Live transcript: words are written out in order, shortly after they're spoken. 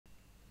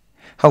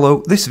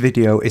Hello, this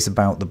video is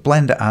about the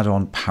Blender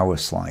add-on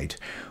PowerSlide.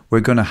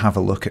 We're going to have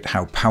a look at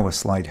how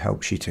PowerSlide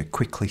helps you to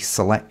quickly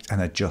select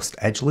and adjust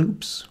edge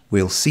loops.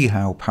 We'll see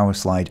how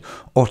PowerSlide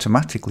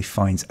automatically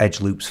finds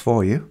edge loops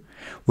for you.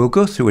 We'll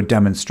go through a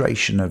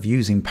demonstration of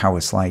using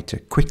PowerSlide to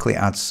quickly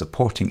add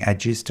supporting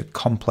edges to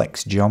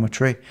complex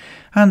geometry,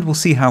 and we'll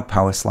see how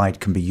PowerSlide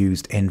can be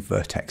used in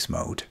Vertex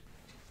mode.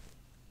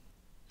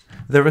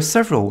 There are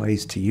several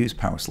ways to use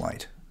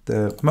PowerSlide.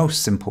 The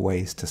most simple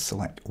way is to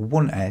select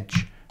one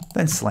edge,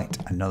 then select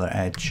another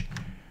edge,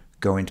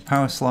 go into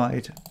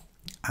PowerSlide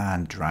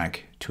and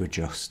drag to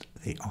adjust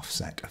the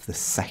offset of the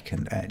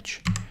second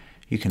edge.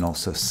 You can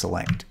also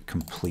select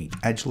complete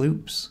edge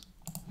loops,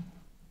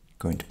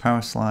 go into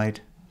PowerSlide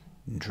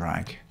and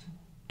drag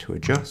to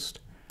adjust,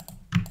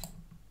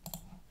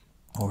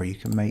 or you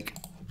can make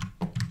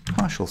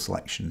partial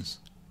selections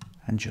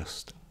and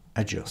just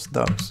adjust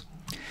those.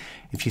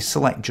 If you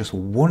select just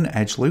one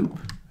edge loop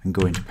and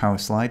go into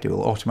PowerSlide, it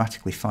will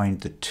automatically find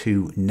the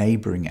two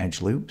neighboring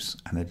edge loops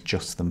and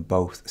adjust them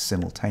both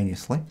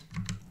simultaneously.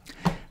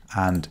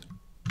 And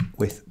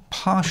with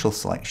partial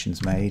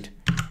selections made,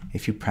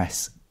 if you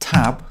press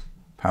Tab,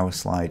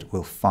 PowerSlide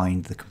will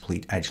find the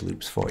complete edge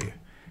loops for you.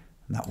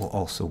 And that will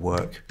also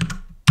work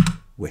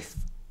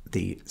with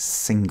the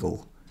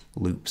single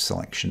loop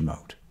selection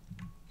mode.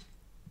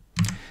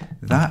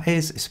 That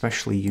is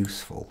especially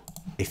useful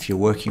if you're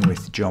working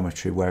with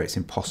geometry where it's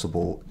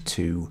impossible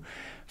to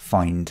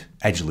find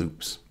edge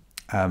loops.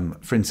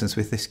 For instance,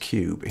 with this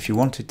cube, if you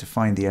wanted to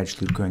find the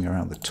edge loop going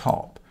around the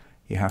top,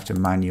 you have to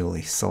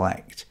manually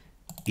select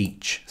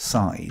each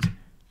side,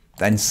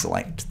 then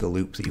select the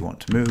loop that you want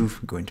to move,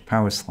 go into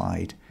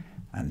PowerSlide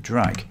and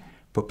drag.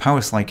 But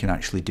PowerSlide can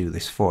actually do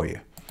this for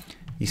you.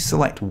 You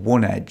select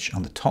one edge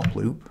on the top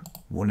loop,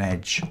 one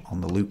edge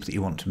on the loop that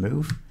you want to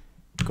move,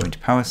 go into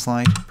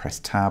PowerSlide, press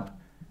Tab,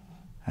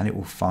 and it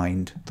will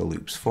find the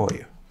loops for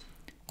you.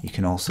 You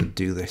can also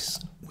do this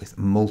with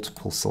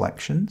multiple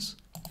selections.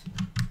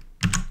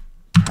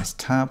 Press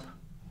Tab,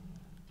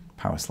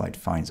 PowerSlide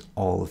finds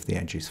all of the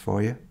edges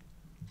for you.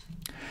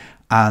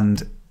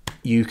 And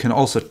you can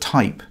also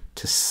type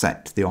to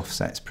set the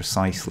offsets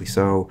precisely.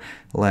 So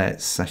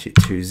let's set it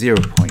to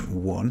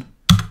 0.1,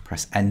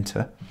 press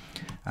Enter.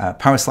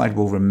 PowerSlide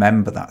will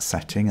remember that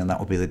setting, and that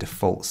will be the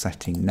default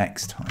setting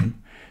next time.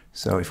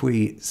 So if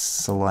we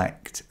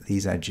select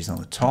these edges on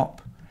the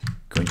top,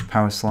 go into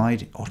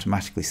PowerSlide, it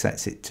automatically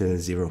sets it to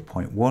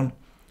 0.1.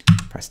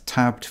 Press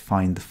Tab to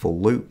find the full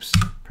loops,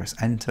 press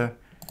Enter,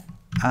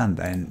 and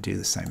then do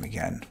the same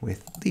again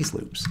with these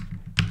loops.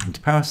 Into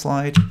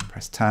PowerSlide,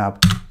 press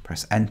Tab,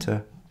 press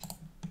Enter,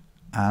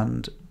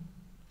 and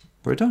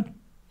we're done.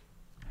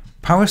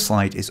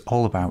 PowerSlide is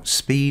all about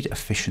speed,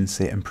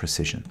 efficiency, and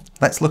precision.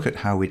 Let's look at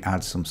how we'd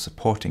add some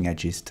supporting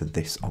edges to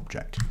this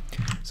object.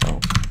 So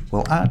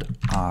we'll add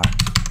our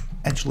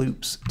edge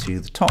loops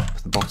to the top,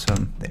 the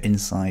bottom, the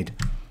inside,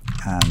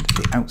 and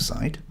the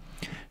outside.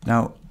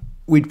 Now,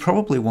 we'd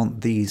probably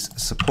want these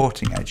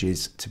supporting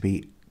edges to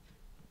be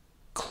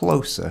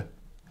closer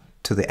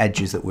to the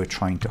edges that we're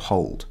trying to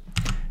hold.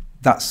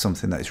 That's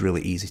something that is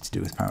really easy to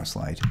do with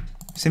PowerSlide.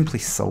 Simply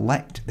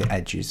select the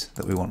edges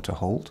that we want to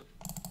hold,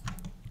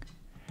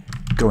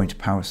 go into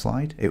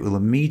PowerSlide. It will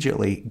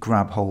immediately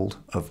grab hold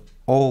of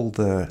all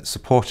the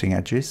supporting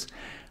edges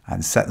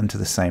and set them to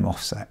the same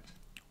offset.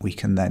 We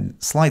can then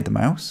slide the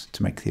mouse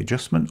to make the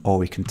adjustment, or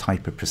we can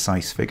type a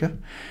precise figure.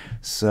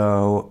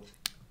 So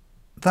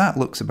that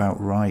looks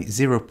about right,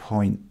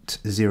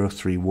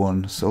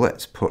 0.031. So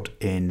let's put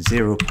in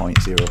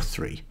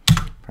 0.03.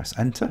 Press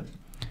Enter,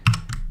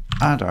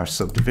 add our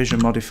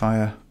subdivision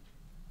modifier,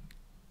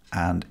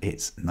 and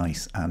it's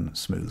nice and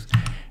smooth.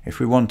 If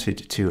we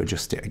wanted to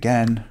adjust it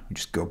again, we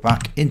just go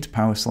back into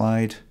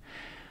PowerSlide,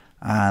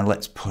 and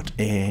let's put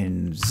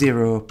in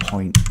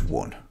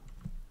 0.1.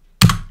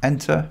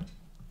 Enter,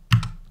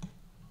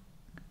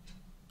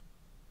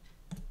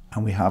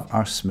 and we have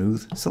our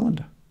smooth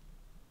cylinder.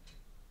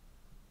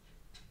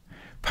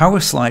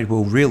 PowerSlide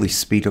will really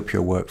speed up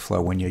your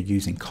workflow when you're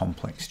using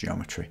complex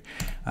geometry.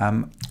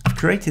 I've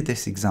created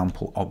this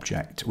example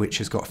object which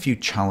has got a few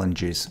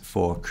challenges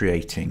for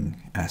creating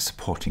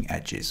supporting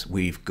edges.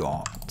 We've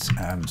got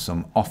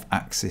some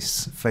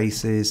off-axis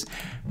faces,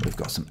 we've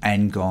got some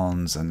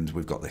n-gons, and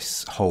we've got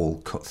this hole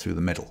cut through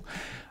the middle.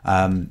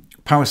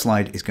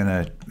 PowerSlide is going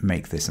to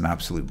make this an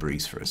absolute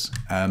breeze for us.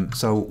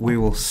 So we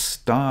will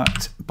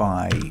start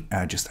by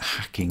just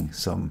hacking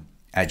some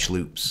edge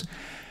loops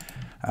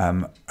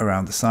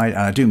around the side, and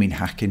I do mean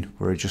hacking.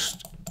 We're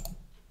just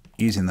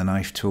using the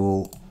knife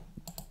tool.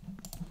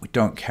 We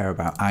don't care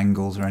about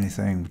angles or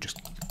anything, we're just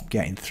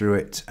getting through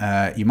it.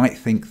 You might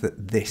think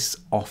that this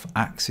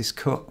off-axis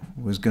cut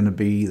was going to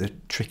be the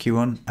tricky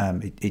one.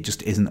 It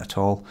just isn't at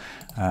all.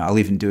 I'll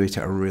even do it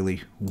at a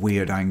really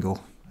weird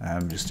angle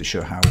just to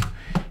show how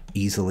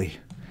easily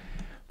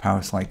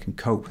PowerSlide can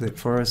cope with it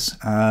for us.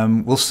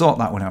 We'll sort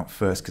that one out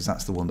first because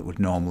that's the one that would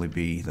normally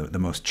be the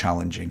most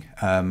challenging.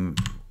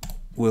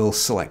 We'll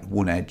select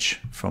one edge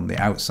from the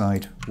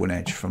outside, one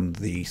edge from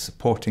the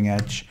supporting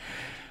edge,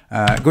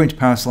 Go into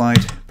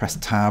PowerSlide, press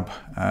Tab.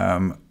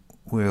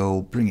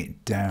 We'll bring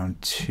it down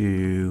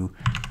to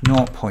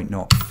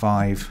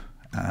 0.05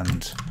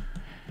 and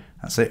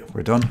that's it,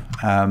 we're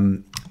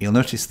done. You'll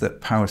notice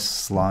that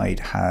PowerSlide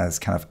has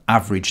kind of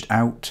averaged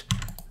out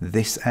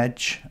this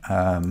edge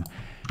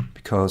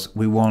because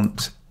we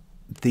want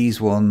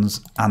these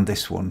ones and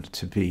this one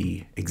to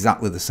be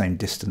exactly the same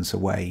distance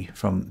away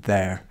from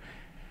their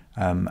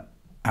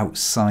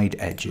outside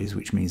edges,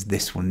 which means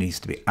this one needs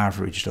to be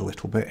averaged a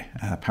little bit.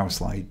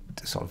 PowerSlide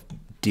sort of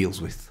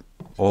deals with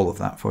all of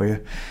that for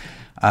you.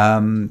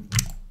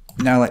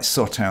 Now let's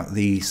sort out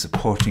the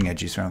supporting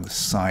edges around the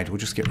side. We'll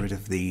just get rid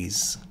of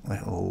these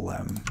little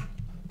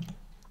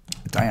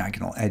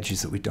diagonal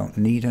edges that we don't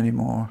need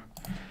anymore.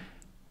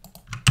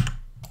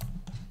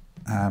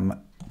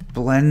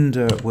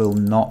 Blender will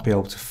not be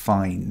able to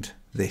find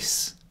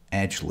this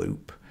edge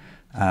loop,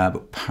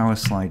 but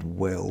PowerSlide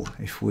will.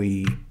 If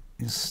we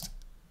just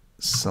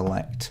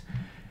select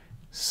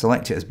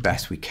it as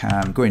best we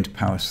can, go into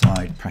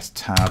PowerSlide, press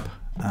Tab,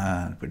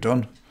 and we're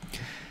done.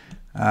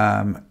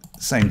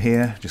 Same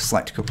here, just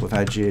select a couple of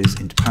edges,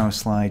 into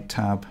PowerSlide,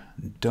 Tab,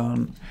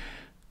 done.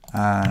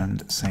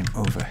 And same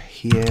over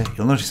here.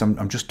 You'll notice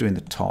I'm just doing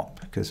the top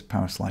because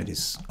PowerSlide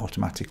is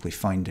automatically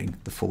finding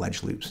the full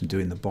edge loops and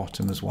doing the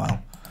bottom as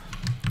well.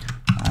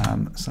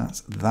 So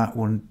that's that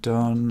one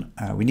done.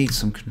 We need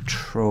some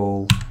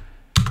control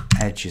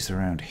edges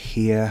around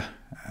here.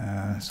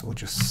 So we'll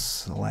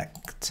just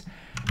select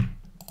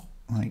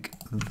like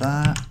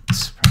that,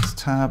 press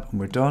Tab, and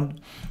we're done.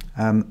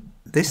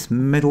 This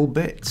middle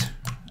bit,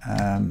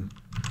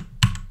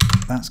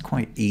 that's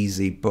quite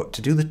easy, but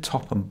to do the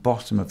top and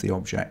bottom of the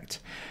object,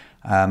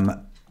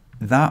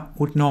 that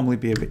would normally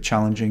be a bit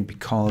challenging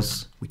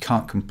because we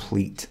can't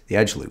complete the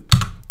edge loop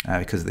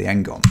because of the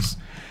n-gons.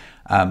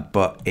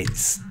 But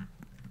it's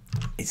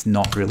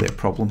not really a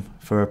problem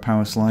for a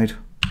PowerSlide.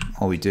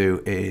 All we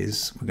do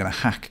is we're going to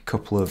hack a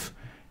couple of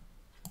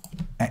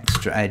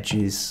extra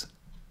edges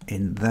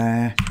in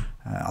there.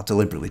 I'll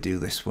deliberately do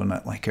this one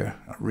at like a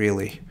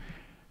really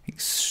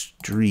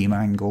extreme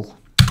angle.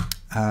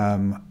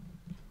 And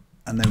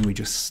then we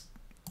just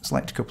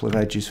select a couple of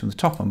edges from the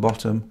top and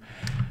bottom,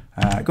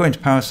 go into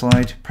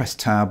PowerSlide, press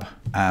Tab,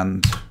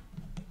 and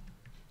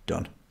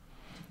done.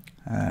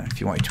 If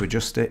you wanted to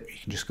adjust it, you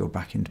can just go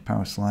back into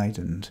PowerSlide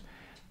and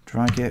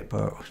drag it,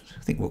 but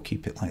I think we'll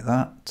keep it like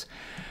that.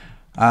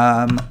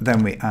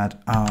 Then we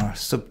add our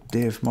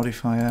subdiv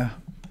modifier,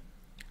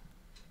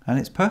 and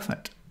it's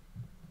perfect.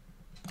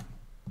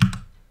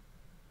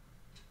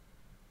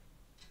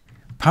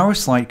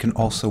 PowerSlide can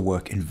also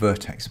work in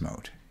Vertex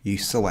mode. You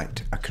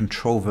select a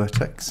control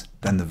vertex,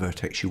 then the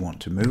vertex you want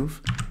to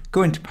move,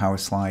 go into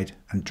PowerSlide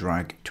and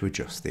drag to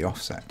adjust the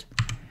offset.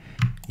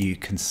 You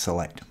can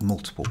select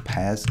multiple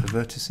pairs of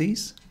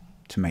vertices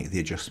to make the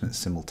adjustments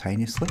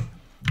simultaneously.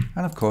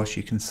 And of course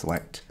you can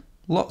select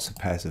lots of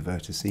pairs of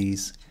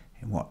vertices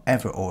in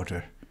whatever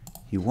order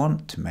you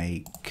want to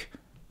make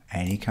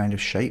any kind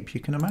of shape you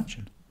can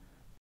imagine.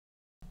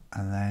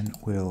 And then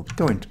we'll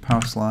go into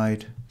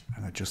PowerSlide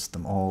and adjust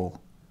them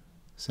all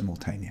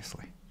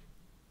simultaneously.